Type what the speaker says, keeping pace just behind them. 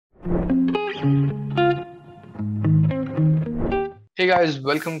Hey guys,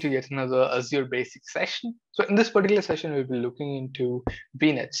 welcome to yet another Azure Basics session. So in this particular session, we'll be looking into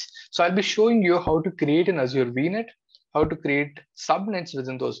VNets. So I'll be showing you how to create an Azure VNet, how to create subnets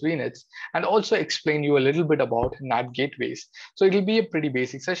within those VNets, and also explain you a little bit about NAT gateways. So it'll be a pretty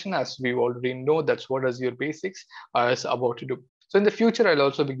basic session, as we already know that's what Azure Basics is about to do. So in the future, I'll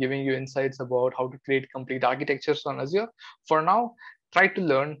also be giving you insights about how to create complete architectures on Azure. For now, try to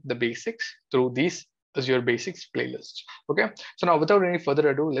learn the basics through these Azure Basics playlists. Okay, so now without any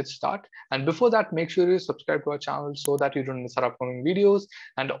further ado, let's start. And before that, make sure you subscribe to our channel so that you don't miss our upcoming videos,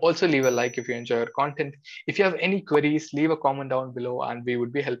 and also leave a like if you enjoy our content. If you have any queries, leave a comment down below and we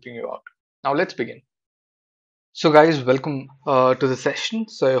would be helping you out. Now let's begin. So guys, welcome to the session.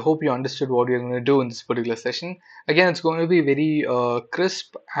 So I hope you understood what we're going to do in this particular session. Again, it's going to be very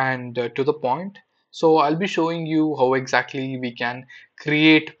crisp and to the point. So I'll be showing you how exactly we can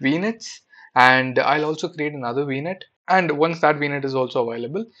create VNets, and I'll also create another VNet. And once that VNet is also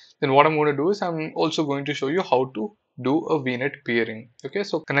available, then what I'm going to do is I'm also going to show you how to do a VNet peering. Okay,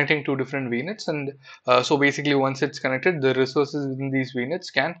 so connecting two different VNets, and so basically once it's connected, the resources within these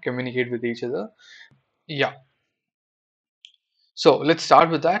VNets can communicate with each other. Yeah. So let's start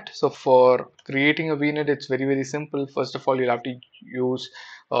with that. So for creating a VNet, it's very simple. First of all, you'll have to use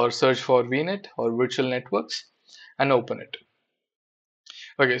or search for VNet or virtual networks and open it.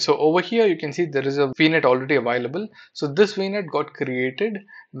 Okay, so over here you can see there is a VNet already available. So this VNet got created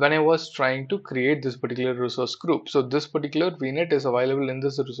when I was trying to create this particular resource group. So this particular VNet is available in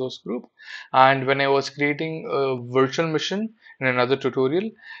this resource group. And when I was creating a virtual machine in another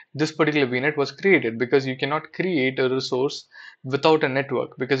tutorial, this particular VNet was created because you cannot create a resource without a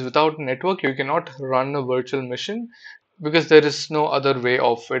network. Because without a network, you cannot run a virtual machine because there is no other way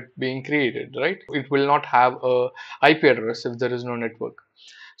of it being created, right? It will not have a IP address if there is no network.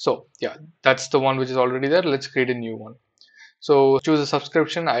 So yeah, that's the one which is already there. Let's create a new one. So choose a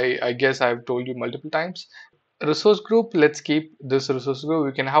subscription. I guess I've told you multiple times. Resource group, let's keep this resource group.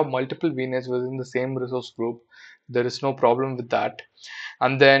 We can have multiple VNets within the same resource group. There is no problem with that.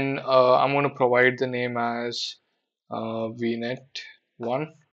 And then I'm going to provide the name as VNet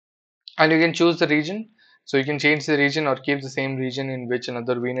 1. And you can choose the region. So you can change the region or keep the same region in which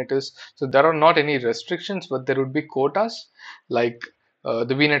another VNet is. So there are not any restrictions, but there would be quotas. Like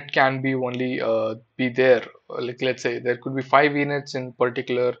the VNet can be only be there. Like let's say there could be 5 VNets in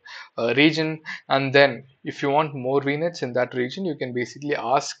particular region, and then if you want more VNets in that region, you can basically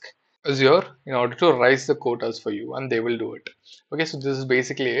ask Azure in order to raise the quotas for you, and they will do it. Okay, so this is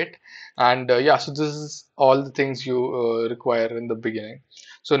basically it. And yeah, so this is all the things you require in the beginning.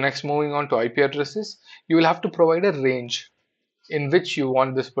 So next, moving on to IP addresses, you will have to provide a range in which you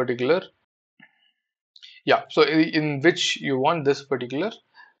want this particular, yeah, so in which you want this particular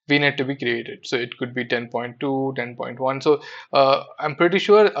VNet to be created. So it could be 10.2, 10.1. So I'm pretty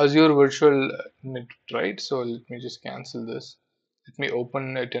sure Azure Virtual Net, right? So let me just cancel this. Let me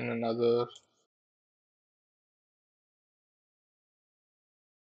open it in another.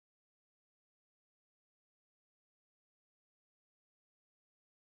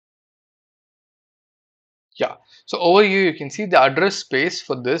 Yeah, so over here you can see the address space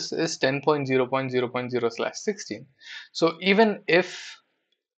for this is 10.0.0.0/16. So even if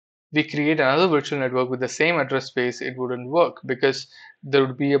we create another virtual network with the same address space, it wouldn't work because there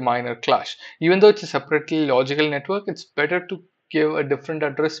would be a minor clash. Even though it's a separately logical network, it's better to give a different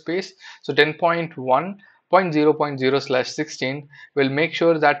address space. So 10.1.0.0/16 will make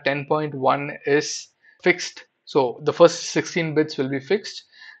sure that 10.1 is fixed. So the first 16 bits will be fixed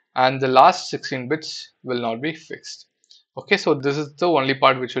and the last 16 bits will not be fixed. Okay, so this is the only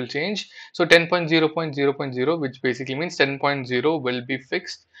part which will change. So 10.0.0.0, which basically means 10.0 will be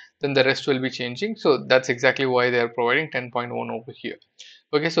fixed, then the rest will be changing. So that's exactly why they are providing 10.1 over here.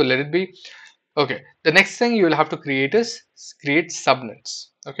 Okay, so let it be. Okay, the next thing you will have to create is create subnets.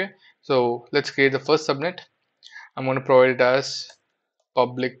 Okay, so let's create the first subnet. I'm going to provide it as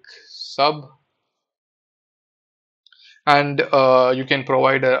public sub, and you can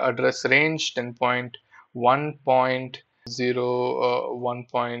provide an address range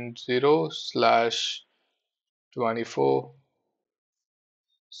 10.1.0/24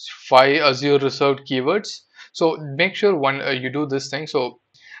 5 Azure reserved keywords. So make sure when you do this thing. So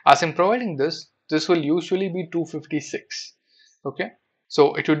as I'm providing this, this will usually be 256. Okay.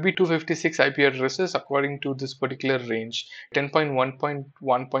 So it would be 256 IP addresses according to this particular range,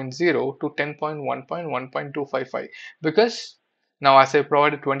 10.1.1.0 to 10.1.1.255. Because now as I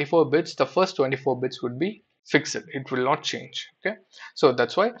provided 24 bits, the first 24 bits would be fix it. It will not change. Okay, so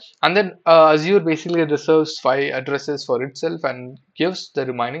that's why. And then Azure basically reserves 5 addresses for itself and gives the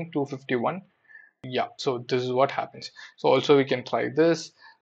remaining 251. Yeah, so this is what happens. So also we can try this.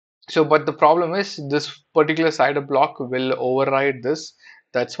 So, but the problem is this particular CIDR block will override this.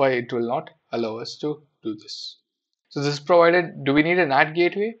 That's why it will not allow us to do this. So this is provided. Do we need a NAT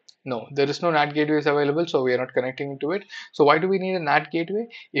gateway? No, there is no NAT gateways available, so we are not connecting to it. So why do we need a NAT gateway?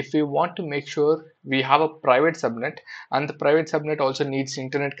 If we want to make sure we have a private subnet and the private subnet also needs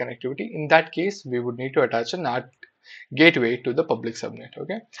internet connectivity, in that case, we would need to attach a NAT gateway to the public subnet.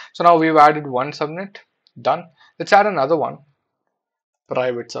 Okay, so now we've added one subnet, done. Let's add another one,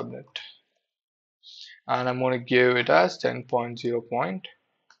 private subnet, and I'm going to give it as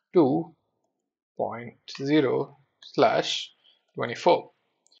 10.0.2.0/24.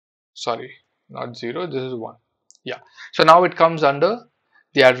 Sorry, not 0, this is 1. Yeah, so now it comes under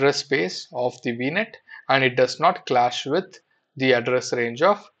the address space of the VNet and it does not clash with the address range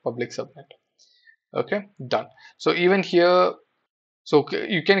of public subnet. Okay, done. So even here, so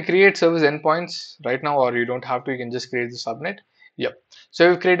you can create service endpoints right now, or you don't have to, you can just create the subnet. Yep, so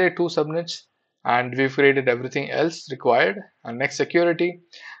we've created 2 subnets and we've created everything else required. And next, security,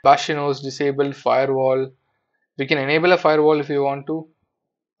 Bastion OS disabled, firewall. We can enable a firewall if you want to,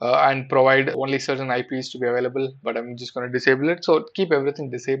 and provide only certain IPs to be available, but I'm just going to disable it. So keep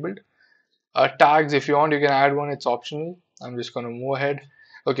everything disabled. Tags, if you want, you can add one, it's optional. I'm just going to move ahead.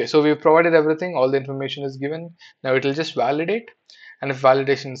 Okay, so we've provided everything, all the information is given. Now it will just validate, and if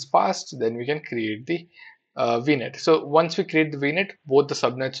validation is passed, then we can create the VNet. So once we create the VNet, both the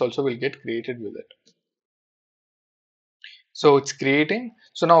subnets also will get created with it. So it's creating.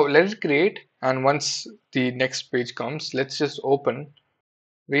 So now let it create, and once the next page comes, let's just open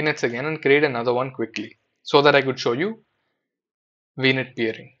VNets again and create another one quickly so that I could show you VNet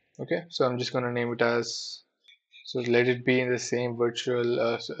peering. Okay, so I'm just going to name it as, so let it be in the same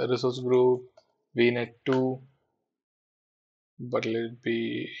virtual resource group VNet 2, but let it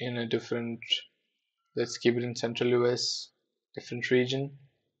be in a different, let's keep it in Central US, different region.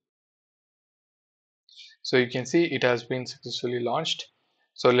 So you can see it has been successfully launched.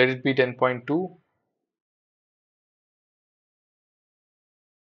 So let it be 10.2.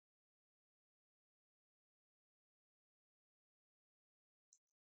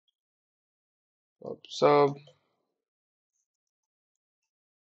 So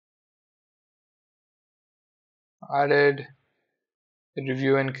added,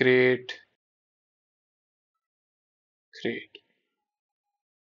 review and create.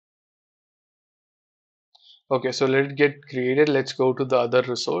 Okay, so let it get created. Let's go to the other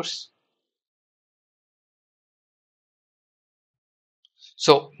resource.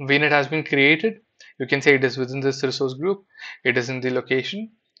 So VNet has been created. You can say it is within this resource group. It is in the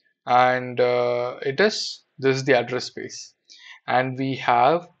location, and this is the address space. And we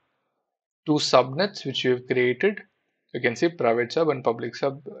have 2 subnets which we have created. You can see private sub and public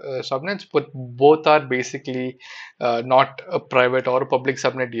subnets, but both are basically not a private or a public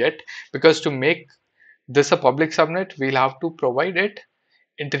subnet yet, because to make this a public subnet, we'll have to provide it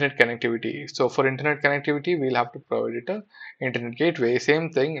internet connectivity. So for internet connectivity, we'll have to provide it a internet gateway.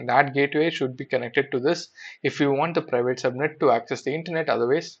 Same thing, that gateway should be connected to this if you want the private subnet to access the internet,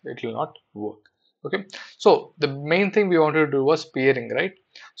 otherwise it will not work. Okay, so the main thing we wanted to do was peering, right?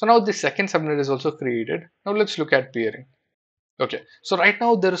 So now the second subnet is also created. Now let's look at peering. Okay, so right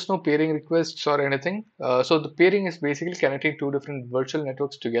now there is no peering requests or anything. So the peering is basically connecting 2 different virtual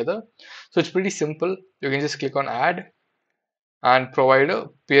networks together. So it's pretty simple. You can just click on add and provide a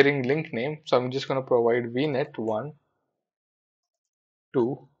peering link name. So I'm just going to provide VNet 1,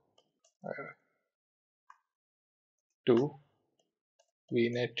 2, 2,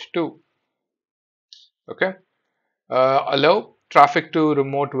 VNet 2. Okay. Allow traffic to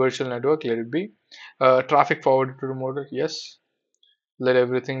remote virtual network. Let it be. Traffic forwarded to remote. Yes. Let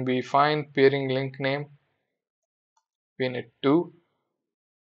everything be fine. Peering link name VNet 2.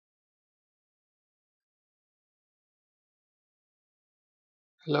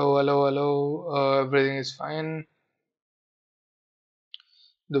 Hello, hello, hello. Everything is fine.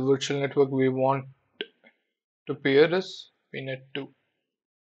 The virtual network we want to peer is VNet 2.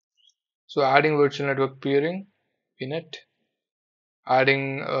 So adding virtual network peering, VNet.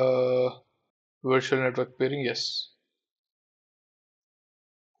 Adding virtual network peering, yes.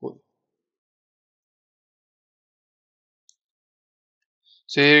 Cool.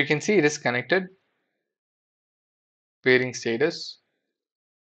 So here you can see it is connected. Pairing status.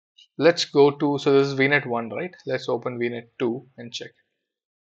 Let's go to, so this is VNet 1, right? Let's open VNet 2 and check.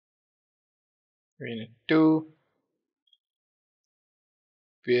 VNet 2,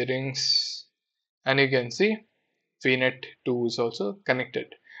 pairings. and you can see VNet 2 is also connected,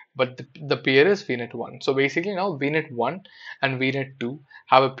 but the peer is VNet 1. So basically now VNet 1 and VNet 2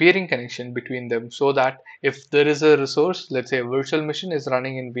 have a peering connection between them, so that if there is a resource, let's say a virtual machine is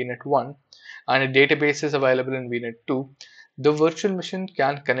running in VNet 1 and a database is available in VNet 2, the virtual machine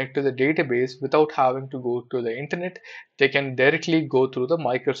can connect to the database without having to go to the internet. They can directly go through the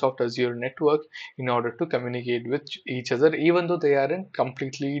Microsoft Azure network in order to communicate with each other, even though they are in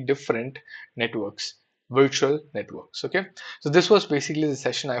completely different networks, virtual networks. Okay, so this was basically the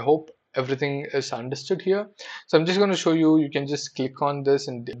session. I hope everything is understood here. So I'm just going to show you. You can just click on this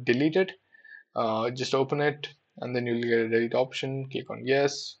and delete it. Just open it, and then you'll get a delete option. Click on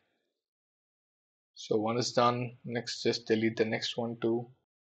yes. So one is done. Next, just delete the next one too.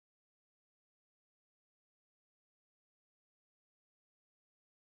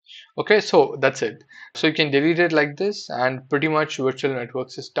 Okay, so that's it. So you can delete it like this, and pretty much virtual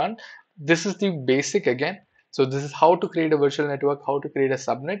networks is done. This is the basic again. So this is how to create a virtual network, how to create a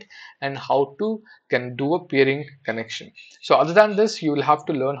subnet, and how to can do a peering connection. So other than this, you will have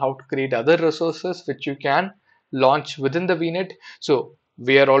to learn how to create other resources which you can launch within the VNet. So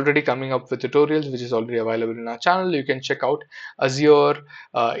we are already coming up with tutorials which is already available in our channel. You can check out Azure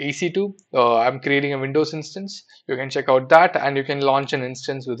EC2. I'm creating a Windows instance. You can check out that, and you can launch an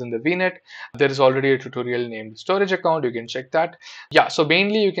instance within the VNet. There is already a tutorial named storage account. You can check that. Yeah, so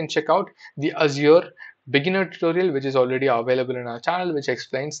mainly you can check out the Azure beginner tutorial which is already available in our channel, which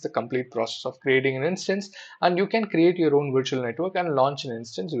explains the complete process of creating an instance, and you can create your own virtual network and launch an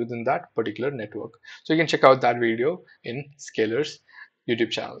instance within that particular network. So you can check out that video in Scalar's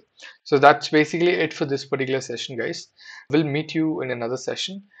YouTube channel. So that's basically it for this particular session, guys. We'll meet you in another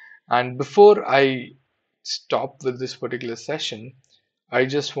session. And before I stop with this particular session, I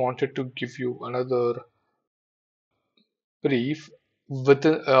just wanted to give you another brief with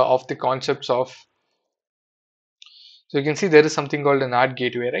of the concepts of. So you can see there is something called an NAT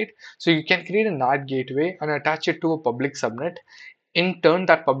gateway, right? So you can create a NAT gateway and attach it to a public subnet. In turn,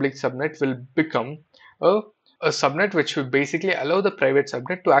 that public subnet will become a, a subnet which will basically allow the private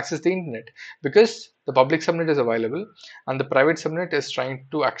subnet to access the internet, because the public subnet is available and the private subnet is trying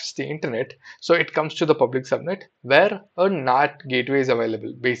to access the internet. So it comes to the public subnet where a NAT gateway is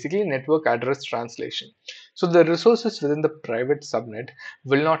available, basically network address translation. So the resources within the private subnet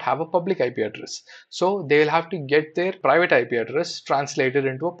will not have a public IP address. So they will have to get their private IP address translated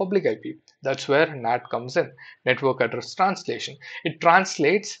into a public IP. That's where NAT comes in, network address translation. It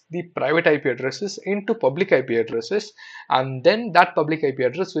translates the private IP addresses into public IP addresses, and then that public IP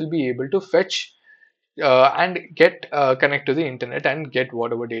address will be able to fetch and get connect to the internet and get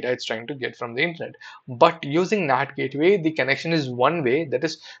whatever data it's trying to get from the internet. But using NAT gateway, the connection is one way, that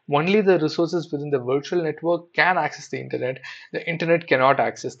is only the resources within the virtual network can access the internet. The internet cannot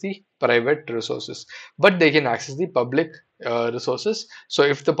access the private resources, but they can access the public resources. So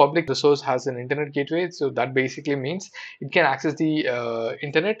if the public resource has an internet gateway, so that basically means it can access the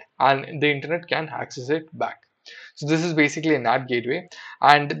internet, and the internet can access it back. So this is basically a NAT gateway,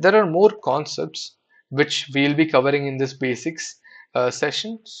 and there are more concepts which we'll be covering in this basics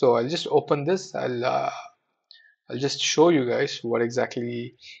session. So I'll just open this. I'll just show you guys what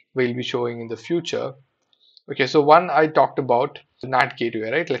exactly we'll be showing in the future. Okay, so one I talked about the NAT gateway,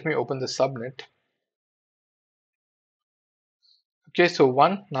 right? Let me open the subnet. Okay, so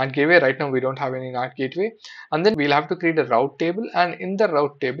one NAT gateway. Right now we don't have any NAT gateway, and then we'll have to create a route table, and in the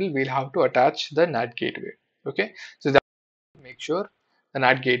route table we'll have to attach the NAT gateway. Okay, so that make sure the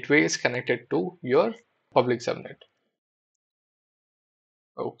NAT gateway is connected to your public subnet.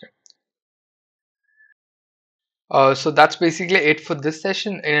 Okay. So that's basically it for this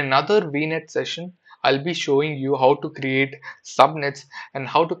session. In another VNet session, I'll be showing you how to create subnets and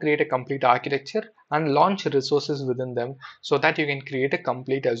how to create a complete architecture and launch resources within them, so that you can create a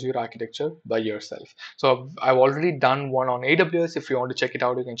complete Azure architecture by yourself. So I've already done one on AWS. If you want to check it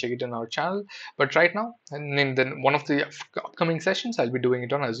out, you can check it in our channel. But right now, and in one of the upcoming sessions, I'll be doing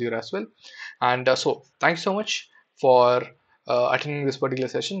it on Azure as well. And so thanks so much for attending this particular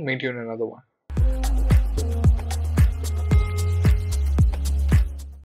session. Meet you in another one.